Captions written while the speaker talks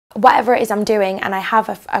Whatever it is I'm doing and I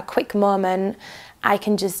have a quick moment, I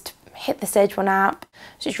can just hit the Sage One app.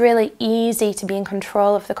 So it's really easy to be in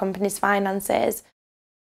control of the company's finances.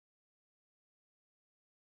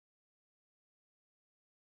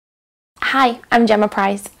 Hi, I'm Gemma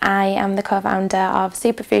Price. I am the co-founder of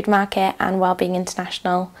Superfood Market and Wellbeing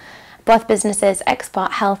International. Both businesses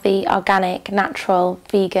export healthy, organic, natural,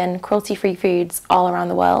 vegan, cruelty-free foods all around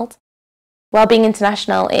the world. Wellbeing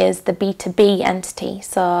International is the B2B entity,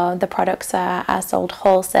 so the products are sold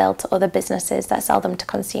wholesale to other businesses that sell them to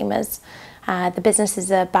consumers. The business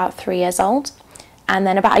is about 3 years old, and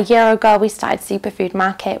then about a year ago we started Superfood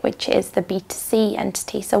Market, which is the B2C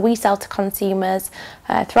entity, so we sell to consumers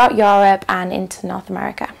throughout Europe and into North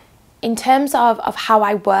America. In terms of how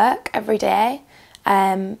I work every day,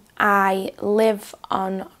 I live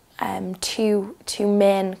on two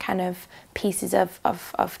main kind of pieces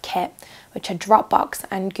of kit, which are Dropbox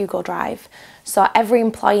and Google Drive. So every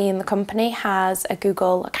employee in the company has a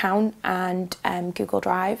Google account and Google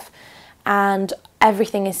Drive, and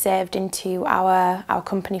everything is saved into our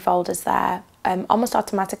company folders there almost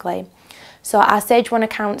automatically. So our Sage One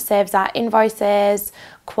account saves our invoices,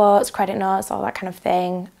 quotes, credit notes, all that kind of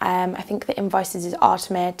thing. I think the invoices is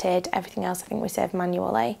automated, everything else I think we save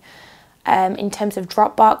manually. In terms of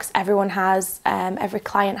Dropbox, every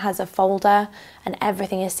client has a folder and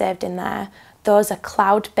everything is saved in there. Those are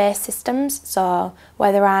cloud-based systems, so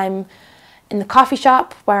whether I'm in the coffee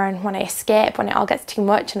shop when I escape, when it all gets too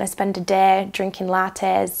much and I spend a day drinking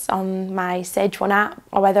lattes on my Sage One app,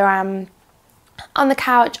 or whether I'm on the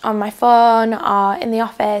couch, on my phone, or in the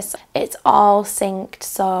office, it's all synced,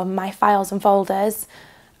 so my files and folders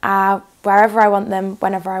are wherever I want them,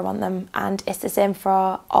 whenever I want them, and it's the same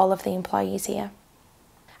for all of the employees here.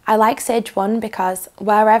 I like Sage One because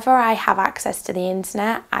wherever I have access to the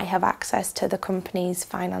internet, I have access to the company's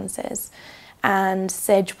finances. And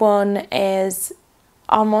Sage One is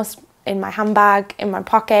almost in my handbag, in my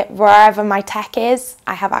pocket, wherever my tech is,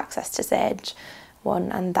 I have access to Sage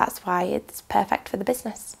One, and that's why it's perfect for the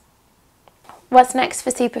business. What's next for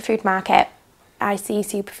Superfood Market? I see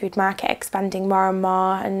Superfood Market expanding more and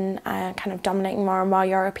more and kind of dominating more and more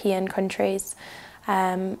European countries.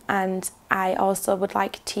 And I also would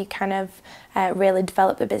like to kind of really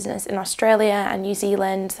develop the business in Australia and New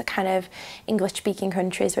Zealand, the kind of English-speaking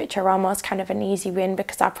countries, which are almost kind of an easy win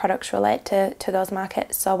because our products relate to those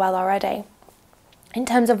markets so well already. In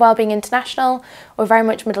terms of Wellbeing International, we're very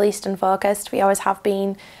much Middle Eastern focused. We always have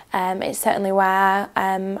been. It's certainly where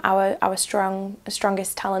our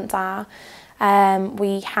strongest talents are.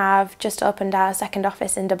 We have just opened our second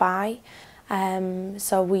office in Dubai,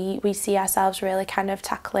 so we see ourselves really kind of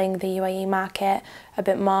tackling the UAE market a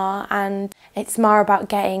bit more, and it's more about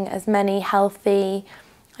getting as many healthy,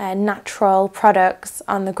 natural products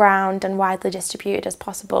on the ground and widely distributed as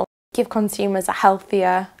possible. Give consumers a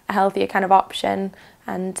healthier kind of option,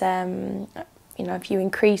 and you know, if you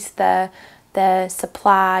increase the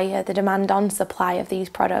supply, the demand on supply of these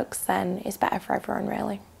products, then it's better for everyone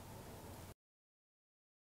really.